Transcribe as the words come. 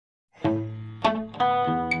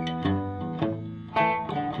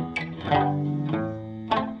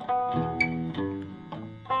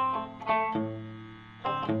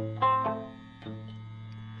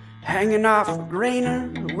hanging off a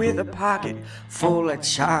grainer with a pocket full of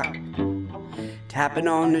chalk, tapping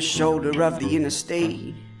on the shoulder of the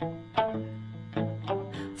interstate,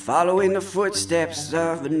 following the footsteps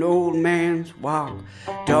of an old man's walk.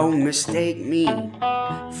 Don't mistake me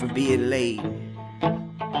for being late.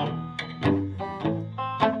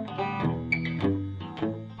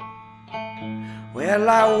 Well,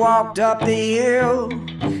 I walked up the hill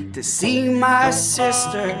to see my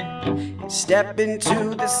sister and step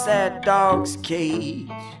into the sad dog's cage,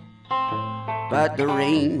 but the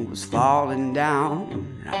rain was falling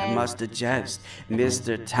down. I must have just missed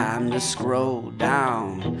the time to scroll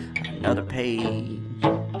down another page.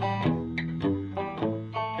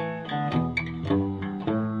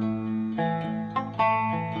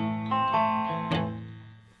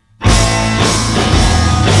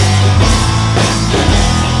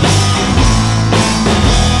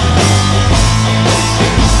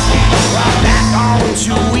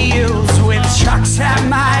 At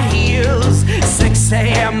my heels, 6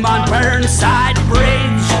 a.m. on Burnside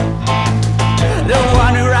Bridge. The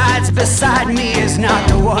one who rides beside me is not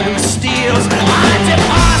the one who steals. I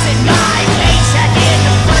deposit my paycheck in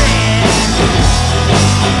the fridge.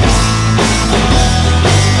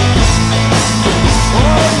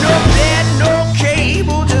 Oh, no bed, no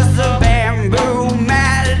cable, just a bamboo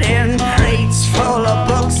mat and crates full of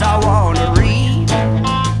books I want to read.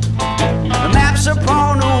 The maps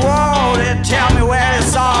upon the wall that tell me where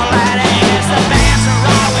it's all at. As the bands are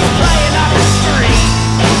always playing up the street.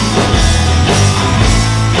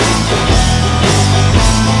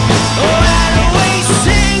 Oh, and we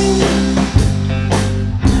sing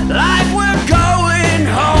like we're going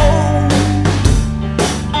home.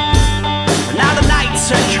 Now the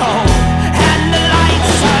nights are cold and the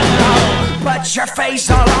lights are low, but your face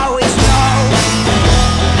I'll always know.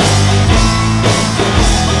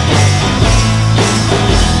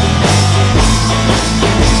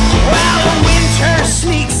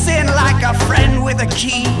 A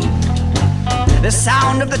key. The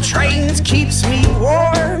sound of the trains keeps me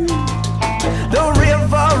warm. The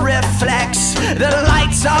river reflects the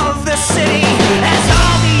lights of the city as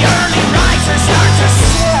all the early risers start to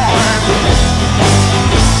swarm.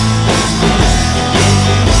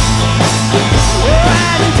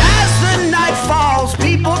 And as the night falls,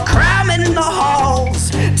 people cram in the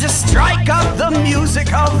halls to strike up the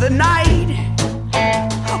music of the night.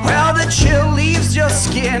 Well, the chill leaves your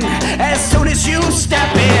skin as soon as you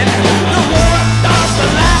step in. The warmth of the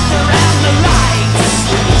laughter and the lights.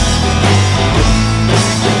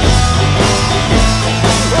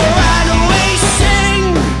 Oh, and we sing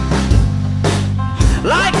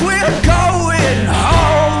like we're going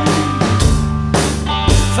home.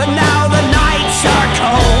 For now the nights are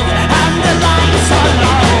cold and the lights are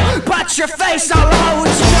low, but your face I'll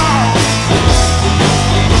always know.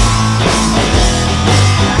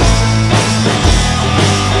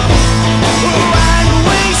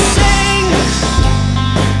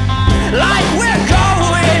 Like we're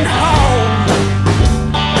going home.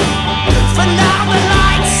 For now the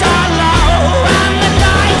lights are low and the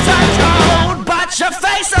nights are cold, but your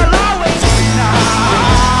face will always